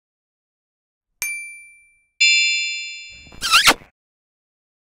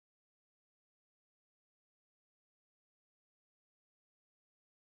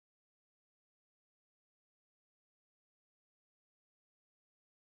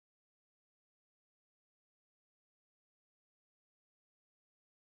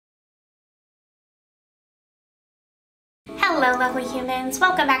Hello lovely humans,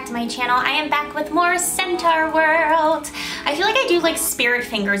 welcome back to my channel. I am back with more Centaurworld. I feel like I do like spirit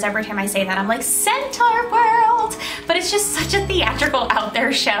fingers every time I say that. I'm like Centaurworld, but it's just such a theatrical out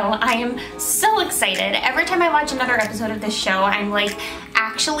there show. I am so excited. Every time I watch another episode of this show, I'm like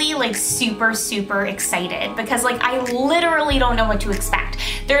actually like super excited because like I literally don't know what to expect.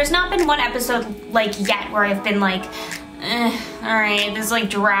 There has not been one episode like yet where I've been like, alright, this is like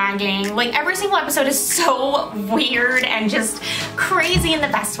dragging. Like every single episode is so weird and just crazy in the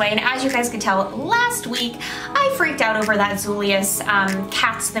best way. And as you guys could tell, last week I freaked out over that Zulius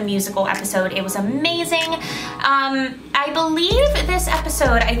Cats the Musical episode. It was amazing. I believe this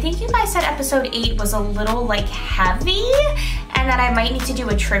episode, I think you guys said episode 8 was a little like heavy and that I might need to do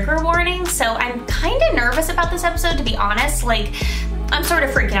a trigger warning. So I'm kind of nervous about this episode, to be honest. Like, I'm sort of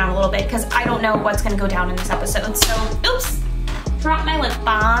freaking out a little bit because I don't know what's gonna go down in this episode. So, oops, dropped my lip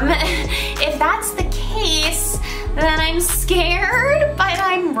balm. If that's the case, then I'm scared, but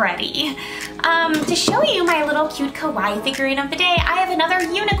I'm ready. To show you my little cute kawaii figurine of the day, I have another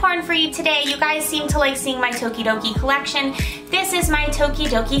unicorn for you today. You guys seem to like seeing my Tokidoki collection. This is my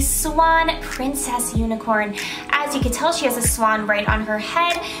Tokidoki Swan Princess Unicorn. As you can tell, she has a swan right on her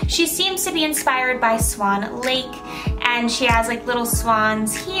head. She seems to be inspired by Swan Lake, and she has like little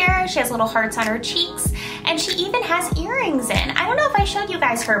swans here. She has little hearts on her cheeks, and she even has earrings in. I don't know if I showed you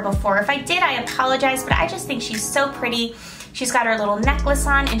guys her before. If I did, I apologize, but I just think she's so pretty. She's got her little necklace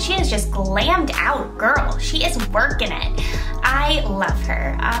on, and she is just glammed out, girl. She is working it. I love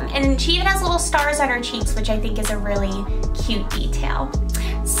her. And she even has little stars on her cheeks, which I think is a really cute detail.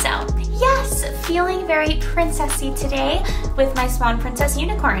 So, yes, feeling very princessy today with my Swan Princess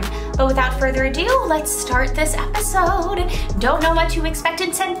Unicorn. But without further ado, let's start this episode. Don't know what to expect in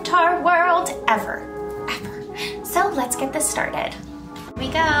Centaurworld ever. So let's get this started. Here we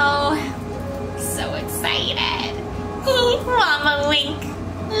go. So excited. Mama Wink,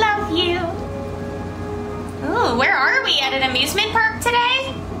 love you. Ooh, where are we? At an amusement park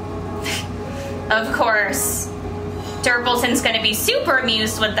today? Of course. Durbleton's gonna be super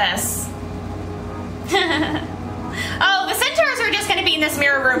amused with this. Oh, the Centaurs are just gonna be in this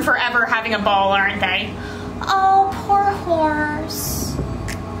mirror room forever having a ball, aren't they? Oh, poor horse.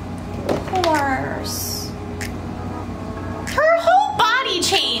 Horse. Her whole body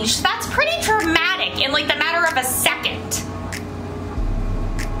changed. That's pretty dramatic in like the matter of a second.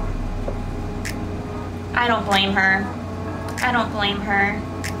 I don't blame her. I don't blame her.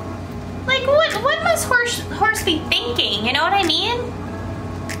 Like what must horse be thinking? You know what I mean?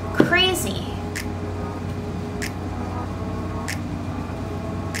 Crazy.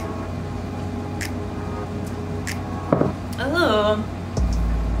 Ooh.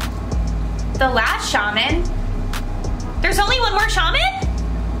 The last shaman. There's only one more shaman?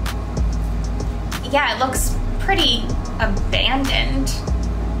 Yeah, it looks pretty abandoned.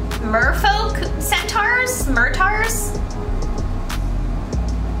 Merfolk centaurs? Murtars?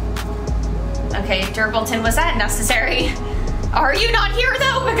 Okay, Durbleton, was that necessary? Are you not here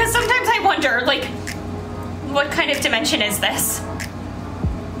though? Because sometimes I wonder, like, what kind of dimension is this?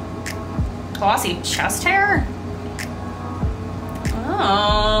 Glossy chest hair?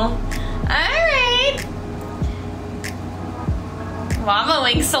 Oh, alright. Mama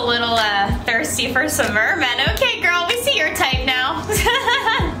Wink's a little thirsty for some mermen. Okay, girl, we see your type now.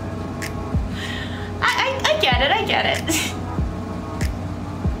 I get it.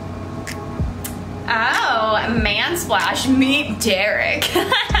 Oh, mansplash, meet Derek.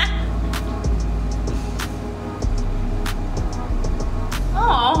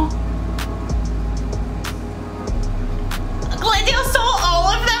 Oh. Glendale stole all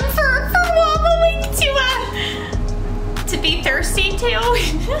of them for Mama Wink to be thirsty too.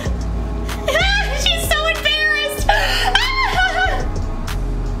 She's so embarrassed.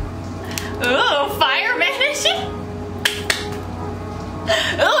 Ooh, fireman.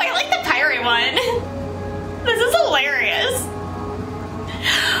 Ooh, I like the pirate one. This is hilarious.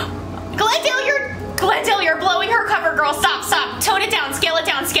 Glendale, you're blowing her cover, girl. Stop. Tone it down, scale it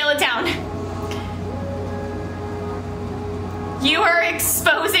down. You are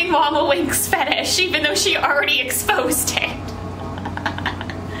exposing Mama Wink's fetish, even though she already exposed it.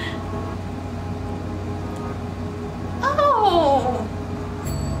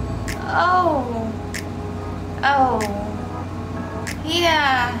 Oh,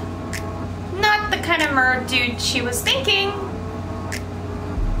 yeah, not the kind of mer dude she was thinking.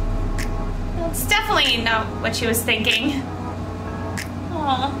 It's definitely not what she was thinking.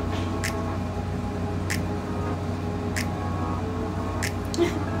 Oh.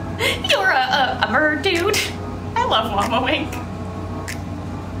 You're a mer dude. I love Mama Wink.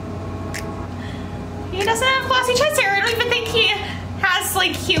 He doesn't have glossy chest hair. I don't even think he has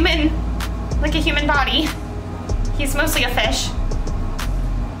like a human body. He's mostly a fish.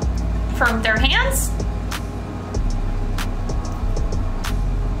 From their hands?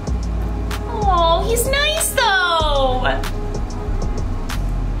 Oh, he's nice though.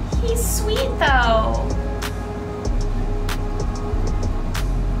 He's sweet though.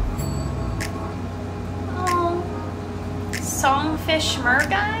 Oh, songfish mer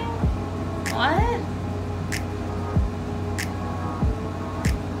guy? What?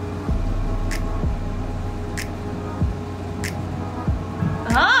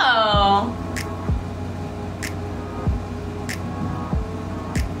 Oh.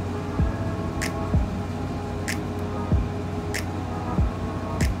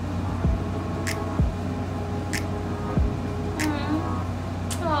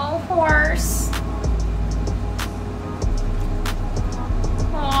 Oh, horse.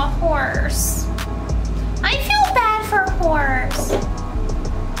 Oh, horse. I feel bad for horse.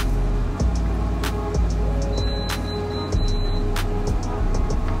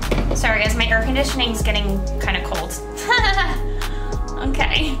 Sorry guys, my air conditioning's getting kind of cold.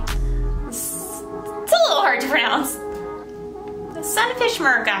 Okay. It's a little hard to pronounce. The sunfish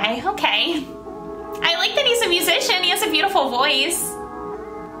mer guy, okay. I like that he's a musician, he has a beautiful voice.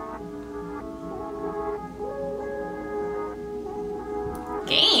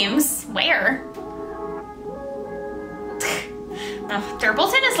 Games? Where? Oh,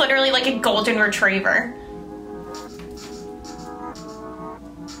 Durbleton is literally like a golden retriever.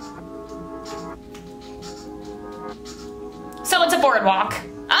 So it's a boardwalk.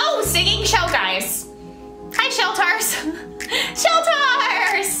 Oh, singing shell guys. Hi, Sheltars.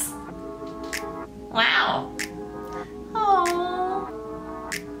 Sheltars! Wow. Oh.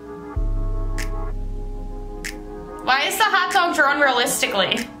 Why is the hot dog drawn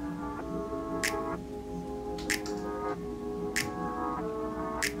realistically?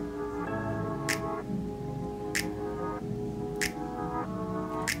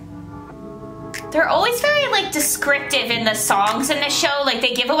 They're always very like descriptive in the songs in the show. Like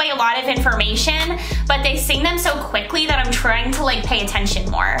they give away a lot of information, but they sing them so quickly that I'm trying to like pay attention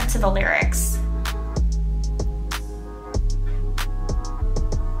more to the lyrics.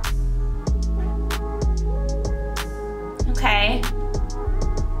 Okay.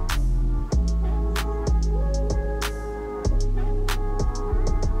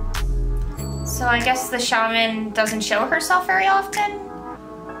 So I guess the shaman doesn't show herself very often.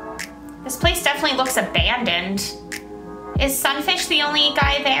 This place definitely looks abandoned. Is Sunfish the only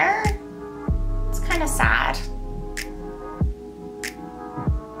guy there? It's kind of sad.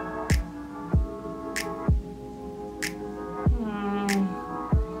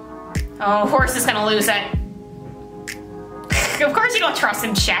 Oh, Horse is gonna lose it. Of course you don't trust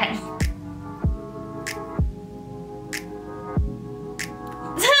him, Chet.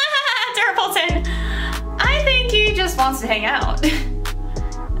 Turpleton. I think he just wants to hang out.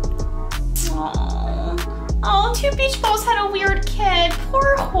 Oh, two beach balls had a weird kid.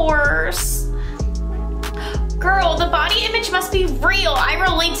 Poor Horse. Girl, the body image must be real. I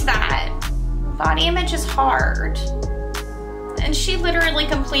relate to that. Body image is hard. And she literally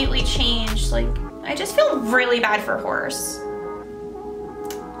completely changed. Like, I just feel really bad for Horse.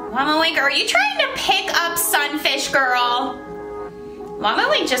 Mama Wink, are you trying to pick up Sunfish, girl? Mama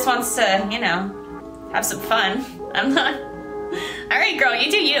Wink just wants to, you know, have some fun. I'm not. All right, girl,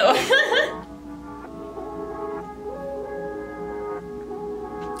 you do you.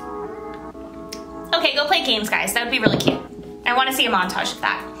 Okay, go play games, guys. That would be really cute. I want to see a montage of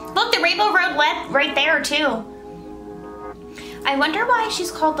that. Look, the Rainbow Road led right there, too. I wonder why she's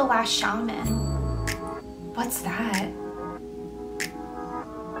called the Last Shaman. What's that?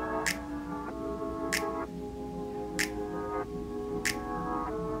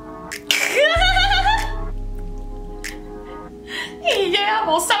 Yeah,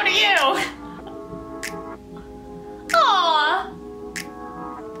 well, so do you. Aww.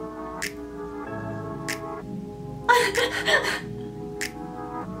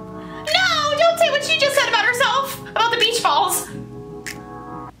 No, don't say what she just said about herself, about the beach balls.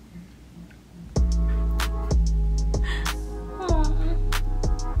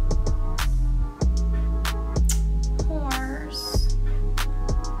 Horse.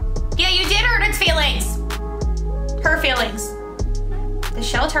 Yeah, you did hurt its feelings. Her feelings. The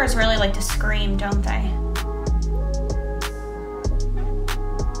Centaurs really like to scream, don't they?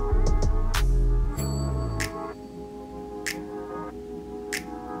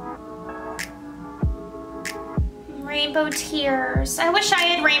 Rainbow tears. I wish I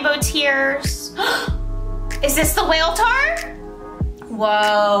had rainbow tears. Is this the whale tar?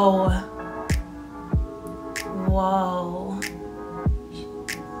 Whoa. Whoa.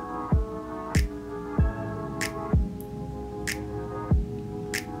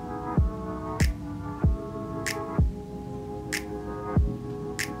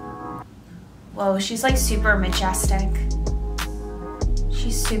 Whoa, she's like super majestic.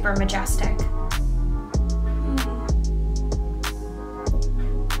 She's super majestic.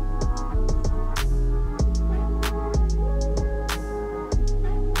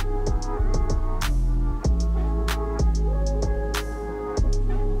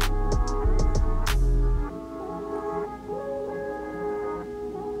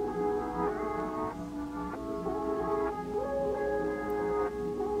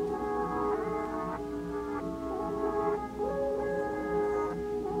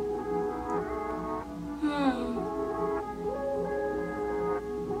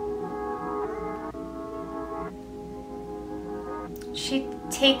 She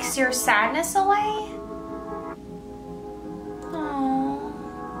takes your sadness away? Oh.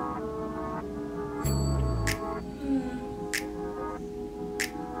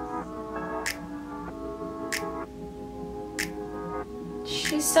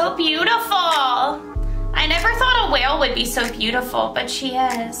 She's so beautiful. I never thought a whale would be so beautiful, but she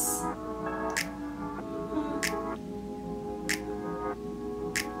is.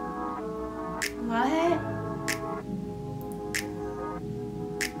 What?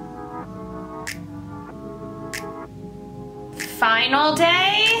 Final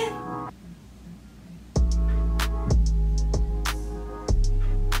day?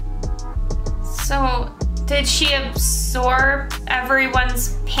 So, did she absorb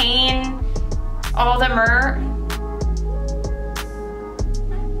everyone's pain? All the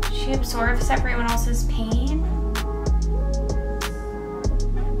She absorbs everyone else's pain?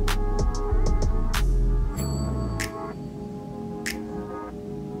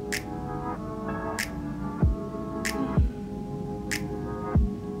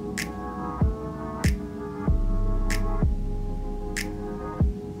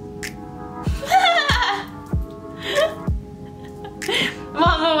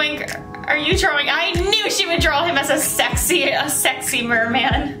 Mama Wink, are you drawing? I knew she would draw him as a sexy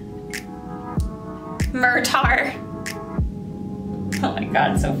merman. Murtar. Oh my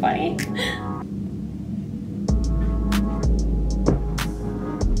god, so funny.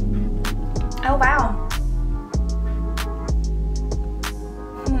 Oh wow.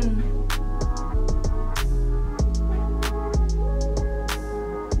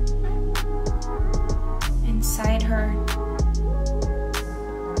 Inside her.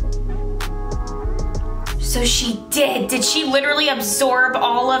 So she did. Did she literally absorb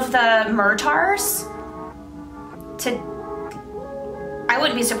all of the Murtars? I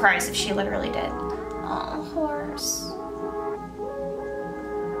wouldn't be surprised if she literally did. Oh, horse.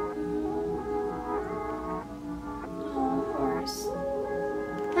 Oh, horse.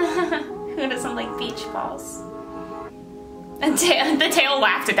 Who doesn't like beach balls? And the tail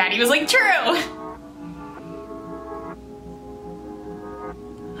laughed at that. He was like, true.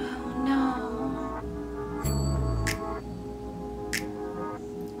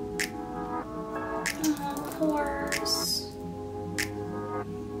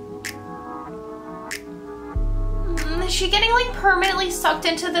 Is she getting like permanently sucked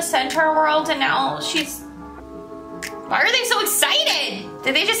into the Centaur world and now she's... Why are they so excited?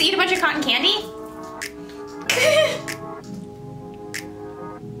 Did they just eat a bunch of cotton candy?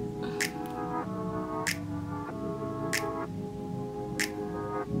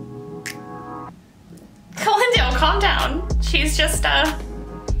 Glendale, calm down. She's just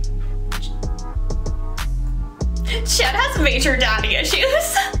Chet has major daddy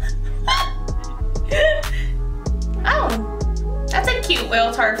issues. Oh, that's a cute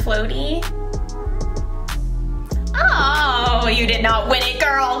whale tart floaty. Oh, you did not win it,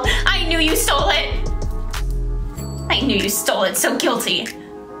 girl. I knew you stole it. I knew you stole it, so guilty.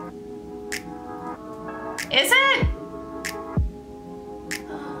 Is it?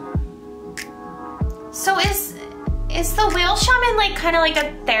 So is the whale shaman like kind of like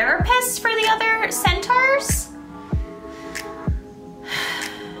a therapist for the other centaurs?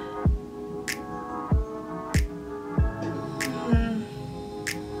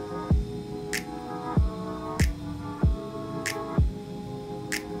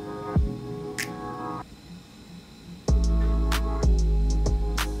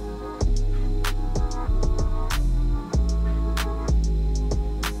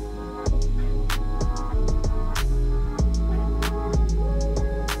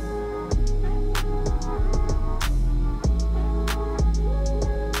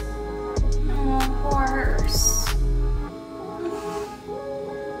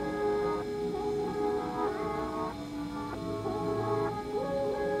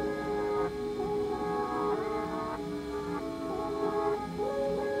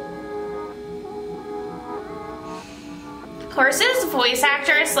 Horse's voice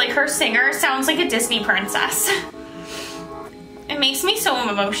actress, like her singer, sounds like a Disney princess. It makes me so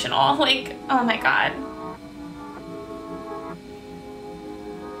emotional. Like, oh my god.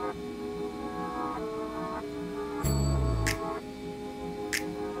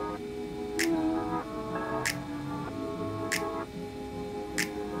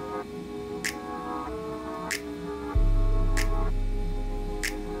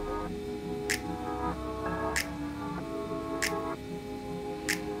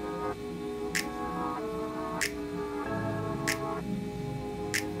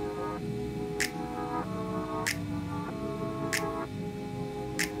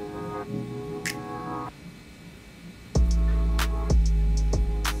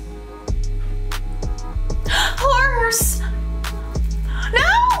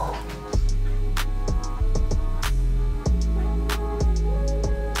 No!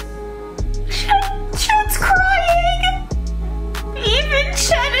 Chet's crying! Even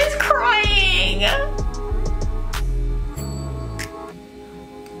Chet is crying!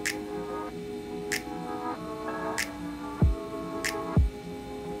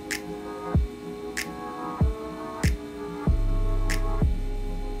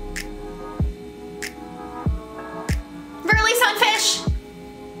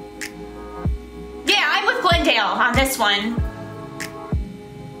 On this one.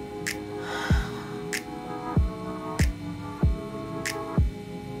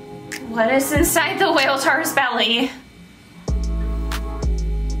 What is inside the whale tar's belly?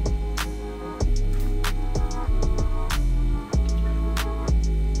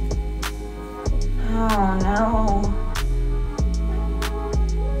 Oh no.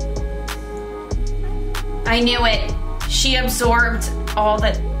 I knew it. She absorbed all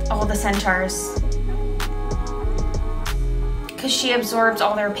the centaurs. Because she absorbed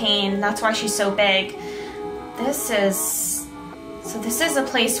all their pain. That's why she's so big. This is a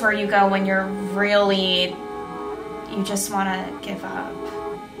place where you go when you're really, you just want to give up.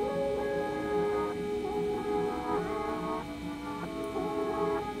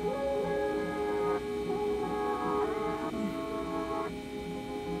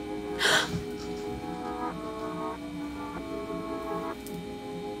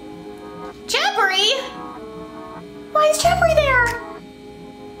 Jeffrey! Why is Jeffrey there?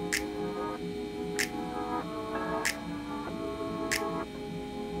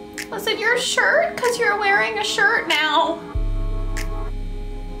 Was it your shirt? Because you're wearing a shirt now.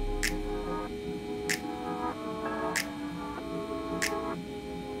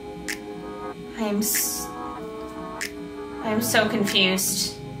 I'm so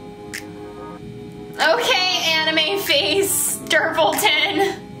confused. Okay, anime face,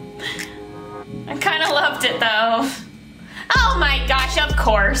 Durpleton. I kind of loved it though. Oh my gosh, of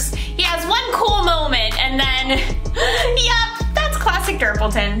course. He has one cool moment and then, yep, that's classic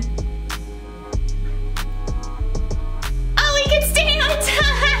Durpleton. Oh, he can stand!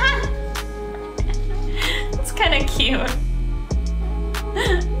 It's kind of cute.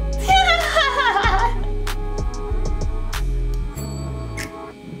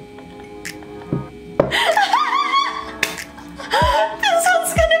 This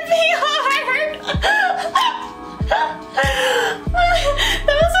one's gonna be hard.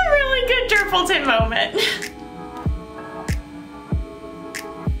 That was a really good Durpleton moment.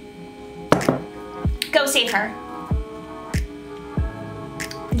 Go save her.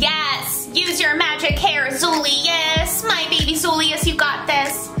 Yes, use your magic hair, Zuli. Yes, my baby Zulius, you got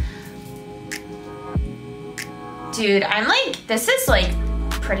this. Dude, I'm like, this is like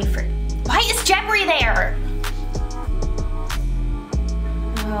pretty Why is Jeffrey there?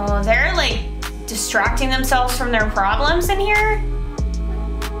 Oh, they're like distracting themselves from their problems in here.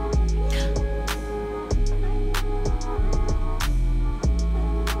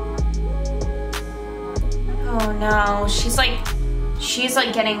 Oh no, she's like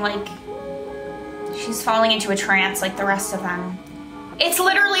getting like, she's falling into a trance like the rest of them. It's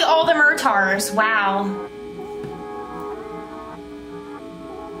literally all the Murtars, wow.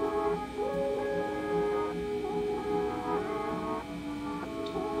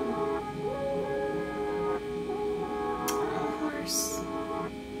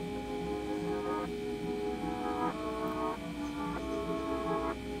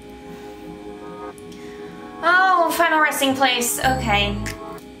 Final resting place. Okay.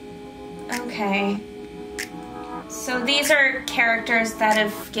 Okay. So these are characters that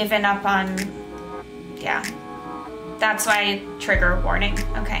have given up on... Yeah. That's why trigger warning.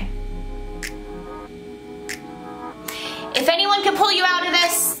 Okay. If anyone can pull you out of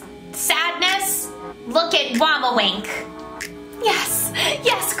this sadness, look at Wama Wink. Yes.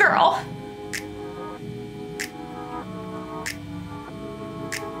 Yes, girl.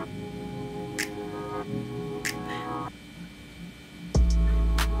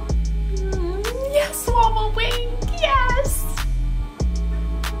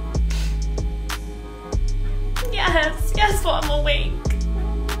 miss Mama Wink.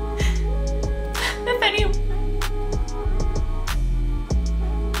 If any...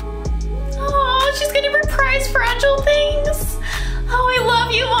 Oh, she's getting reprised Fragile Things. Oh, I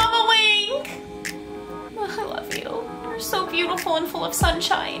love you, Mama Wink. Oh, I love you. You're so beautiful and full of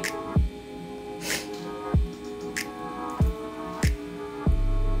sunshine.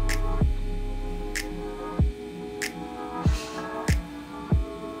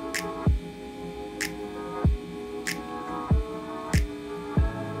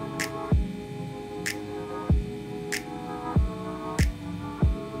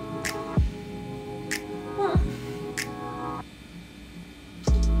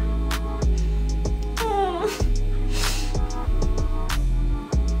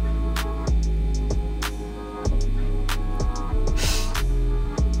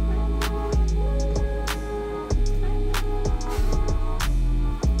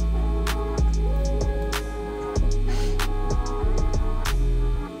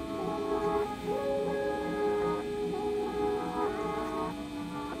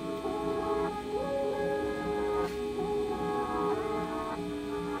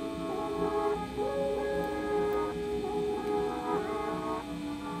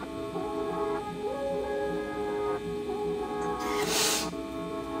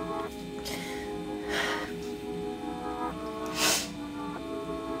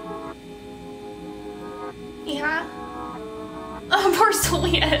 Yeah. Oh, poor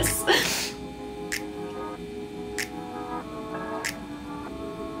Solius.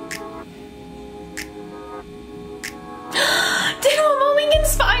 Did Mama Wink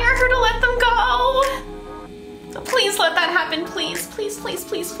inspire her to let them go? Please let that happen, please. Please, please,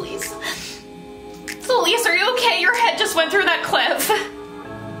 please, please. Solius, are you okay? Your head just went through that cliff.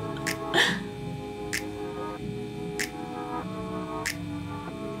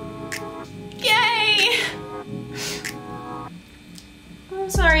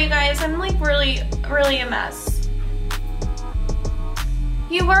 Sorry guys, I'm like really a mess.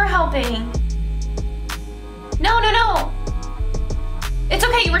 You were helping. No. It's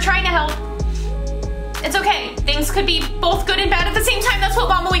okay, you were trying to help. It's okay. Things could be both good and bad at the same time. That's what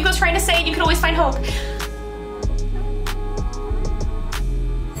Mama Wink was trying to say. You could always find hope.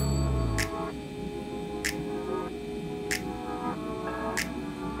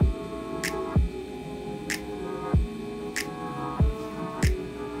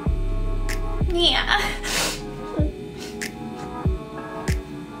 Yeah.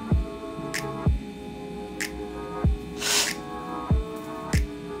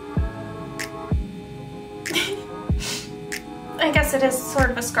 I guess it is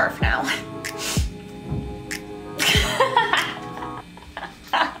sort of a scarf now.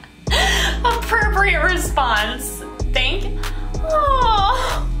 Appropriate response. Thank you.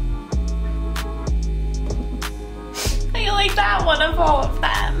 Oh. I like that one of all of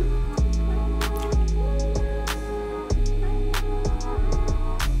them.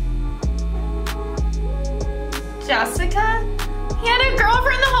 Jessica? He had a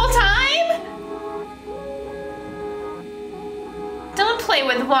girlfriend the whole time? Don't play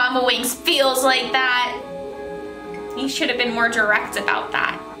with Mama Wink's feels like that. You should have been more direct about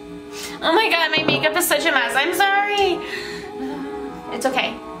that. Oh my god, my makeup is such a mess. I'm sorry. It's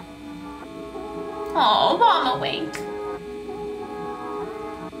okay. Oh, Mama Wink.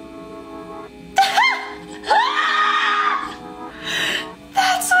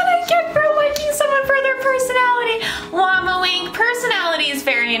 That's what I get for liking someone for their personality. Mama Wink, personality is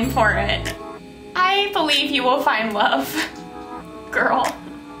very important. I believe you will find love, girl.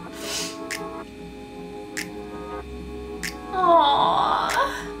 Aww.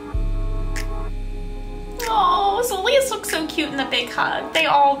 Oh, Solius looks so cute in the big hug. They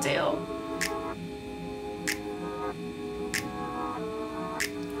all do.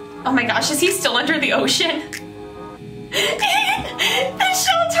 Oh my gosh, is he still under the ocean? The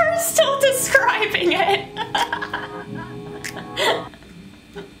shelter is still describing it.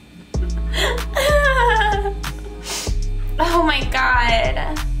 Oh my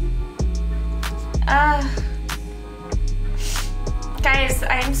god. Guys,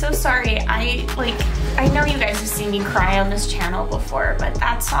 I'm so sorry. I know you guys have seen me cry on this channel before, but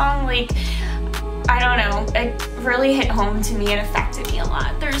that song, like, I don't know, it really hit home to me. It affected me a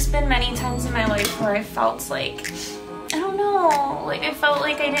lot. There's been many times in my life where I felt like, I don't know, like I felt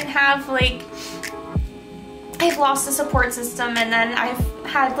like I didn't have, like, I've lost a support system, and then I've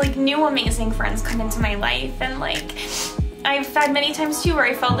had like new amazing friends come into my life, and like I've had many times too where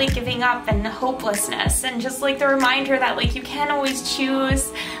I felt like giving up and hopelessness, and just like the reminder that like you can't always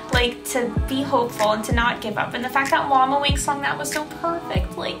choose like to be hopeful and to not give up. And the fact that Mama Wink song that was so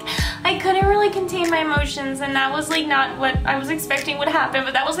perfect, like I couldn't really contain my emotions, and that was like not what I was expecting would happen,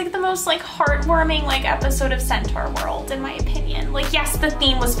 but that was like the most like heartwarming like episode of Centaurworld in my opinion. Like, yes, the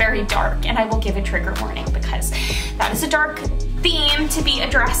theme was very dark, and I will give a trigger warning because that is a dark theme to be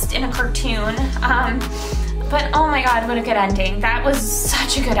addressed in a cartoon. But oh my god, what a good ending. That was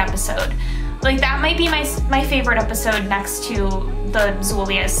such a good episode. Like, that might be my favorite episode next to the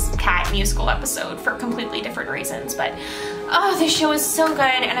Zulia's cat musical episode for completely different reasons. But oh, this show is so good,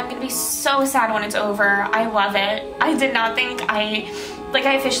 and I'm gonna be so sad when it's over. I love it. I did not think I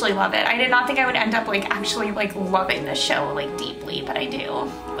officially love it. I did not think I would end up like actually like loving this show like deeply, but I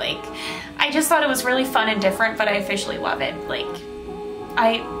do. Like, I just thought it was really fun and different, but I officially love it. Like,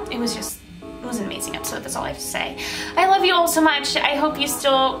 it was an amazing episode, that's all I have to say. I love you all so much. I hope you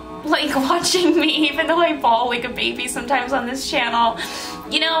still like watching me, even though I bawl like a baby sometimes on this channel.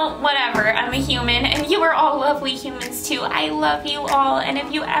 You know, whatever, I'm a human, and you are all lovely humans too. I love you all, and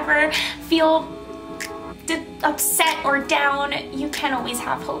if you ever feel upset or down, you can always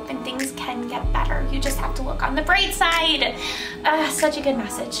have hope, and things can get better. You just have to look on the bright side. Such a good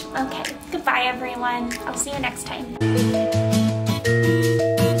message. Okay, goodbye everyone. I'll see you next time.